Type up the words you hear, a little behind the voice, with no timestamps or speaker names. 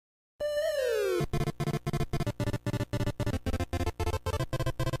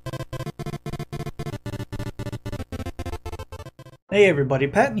Hey everybody,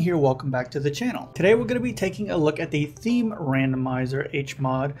 Patton here, welcome back to the channel. Today we're going to be taking a look at the theme randomizer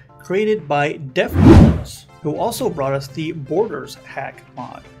HMod created by Defkorns, who also brought us the Borders hack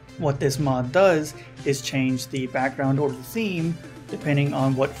mod. What this mod does is change the background or the theme depending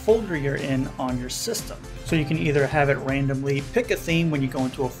on what folder you're in on your system. So you can either have it randomly pick a theme when you go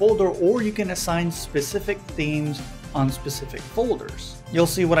into a folder, or you can assign specific themes on specific folders. You'll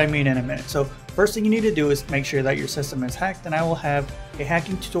see what I mean in a minute. So first thing you need to do is make sure that your system is hacked, and I will have a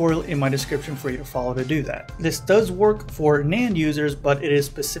hacking tutorial in my description for you to follow to do that. This does work for NAND users, but it is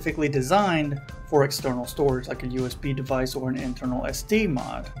specifically designed for external storage like a USB device or an internal SD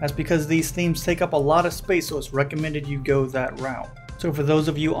mod. That's because these themes take up a lot of space, so it's recommended you go that route. So for those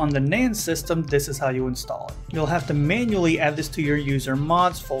of you on the NAND system, this is how you install it. You'll have to manually add this to your user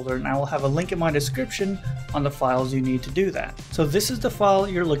mods folder, and I will have a link in my description on the files you need to do that. So this is the file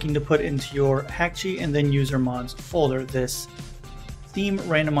you're looking to put into your Hakchi and then user mods folder, this theme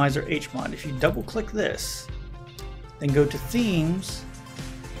randomizer HMod. If you double click this, then go to themes,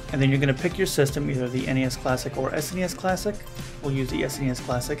 and then you're going to pick your system, either the NES Classic or SNES Classic. We'll use the SNES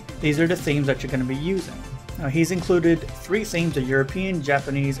Classic. These are the themes that you're going to be using. Now he's included 3 themes, the European,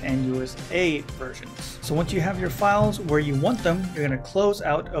 Japanese, and USA versions. So once you have your files where you want them, you're going to close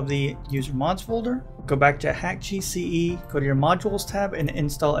out of the user mods folder, go back to Hakchi CE, go to your modules tab and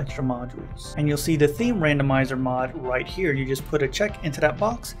install extra modules. And you'll see the theme randomizer mod right here. You just put a check into that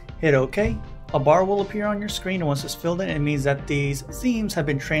box, hit OK. A bar will appear on your screen, and once it's filled in, it means that these themes have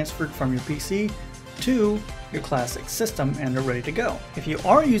been transferred from your PC to your classic system and they're ready to go. If you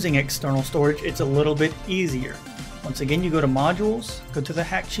are using external storage, it's a little bit easier. Once again, you go to modules, go to the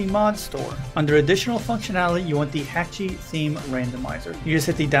Hakchi mod store. Under additional functionality, you want the Hakchi theme randomizer. You just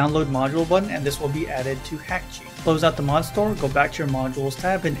hit the download module button and this will be added to Hakchi. Close out the mod store, go back to your modules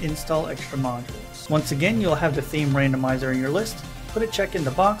tab and install extra modules. Once again, you'll have the theme randomizer in your list. Put a check in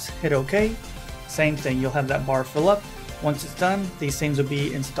the box, hit OK. Same thing, you'll have that bar fill up. Once it's done, these themes will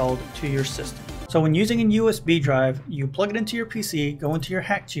be installed to your system. So when using a USB drive, you plug it into your PC, go into your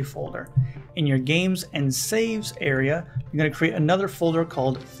Hakchi folder. In your games and saves area, you're going to create another folder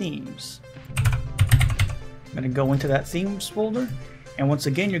called themes. I'm going to go into that themes folder, and once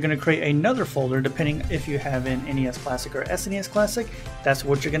again you're going to create another folder depending if you have an NES Classic or SNES Classic. That's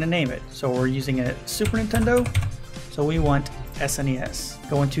what you're going to name it. So we're using a Super Nintendo, so we want SNES.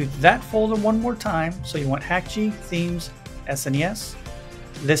 Go into that folder one more time, so you want Hakchi, themes, SNES.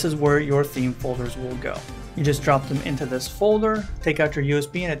 This is where your theme folders will go. You just drop them into this folder, take out your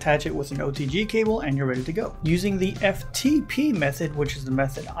USB and attach it with an OTG cable, and you're ready to go. Using the FTP method, which is the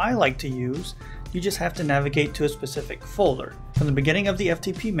method I like to use, you just have to navigate to a specific folder. From the beginning of the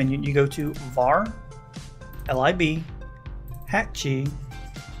FTP menu, you go to var, lib, Hakchi,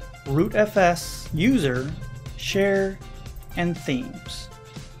 rootfs, user, share, and themes.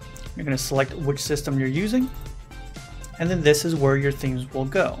 You're going to select which system you're using, and then this is where your themes will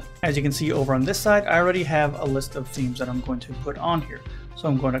go. As you can see over on this side, I already have a list of themes that I'm going to put on here. So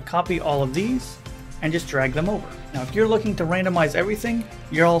I'm going to copy all of these and just drag them over. Now if you're looking to randomize everything,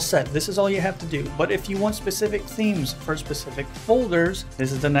 you're all set. This is all you have to do. But if you want specific themes for specific folders,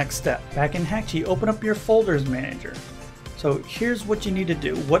 this is the next step. Back in Hakchi, open up your folders manager. So here's what you need to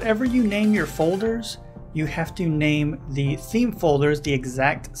do. Whatever you name your folders, you have to name the theme folders the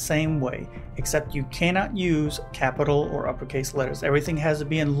exact same way, except you cannot use capital or uppercase letters. Everything has to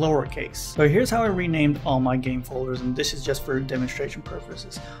be in lowercase. So here's how I renamed all my game folders, and this is just for demonstration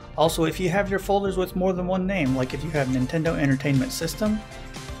purposes. Also, if you have your folders with more than one name, like if you have Nintendo Entertainment System,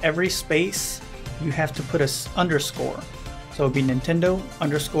 every space you have to put a underscore. So it would be Nintendo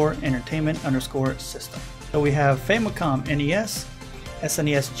underscore Entertainment underscore System. So we have Famicom NES,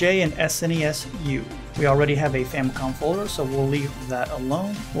 SNES-J, and SNES-U. We already have a Famicom folder, so we'll leave that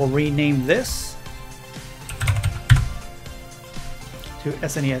alone. We'll rename this to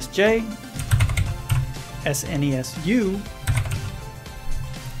SNES-J, SNES-U,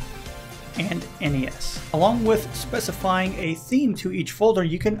 and NES. Along with specifying a theme to each folder,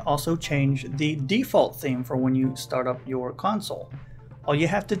 you can also change the default theme for when you start up your console. All you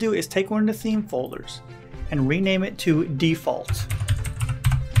have to do is take one of the theme folders and rename it to default.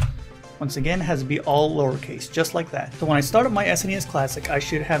 Once again, it has to be all lowercase, just like that. So when I start up my SNES Classic, I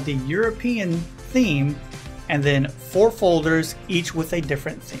should have the European theme and then 4 folders, each with a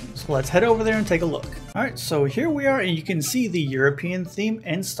different theme. So let's head over there and take a look. All right, so here we are, and you can see the European theme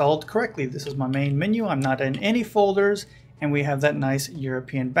installed correctly. This is my main menu. I'm not in any folders, and we have that nice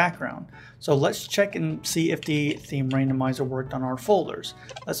European background. So let's check and see if the theme randomizer worked on our folders.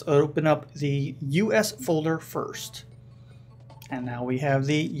 Let's open up the US folder first. And now we have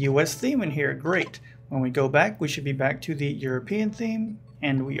the US theme in here. Great. When we go back, we should be back to the European theme,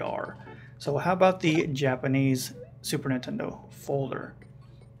 and we are. So how about the Japanese Super Nintendo folder?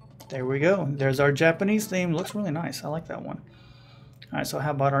 There we go. There's our Japanese theme. Looks really nice. I like that one. Alright, so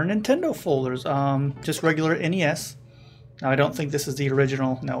how about our Nintendo folders? Just regular NES. Now, I don't think this is the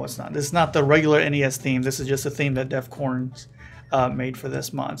original. No, it's not. This is not the regular NES theme. This is just a theme that Defkorns made for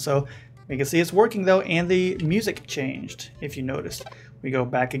this mod. So you can see it's working though, and the music changed, if you noticed. We go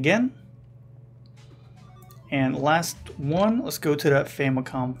back again. And last one, let's go to the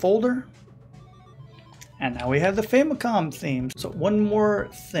Famicom folder. And now we have the Famicom themes. So one more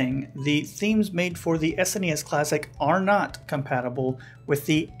thing, the themes made for the SNES Classic are not compatible with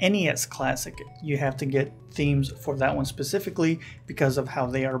the NES Classic. You have to get themes for that one specifically because of how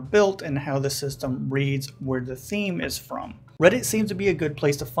they are built and how the system reads where the theme is from. Reddit seems to be a good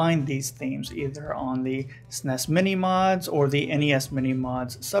place to find these themes, either on the SNES Mini Mods or the NES Mini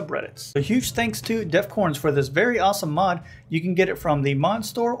Mods subreddits. A huge thanks to Defkorns for this very awesome mod. You can get it from the mod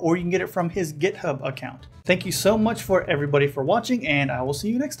store or you can get it from his GitHub account. Thank you so much for everybody for watching, and I will see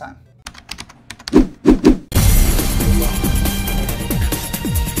you next time.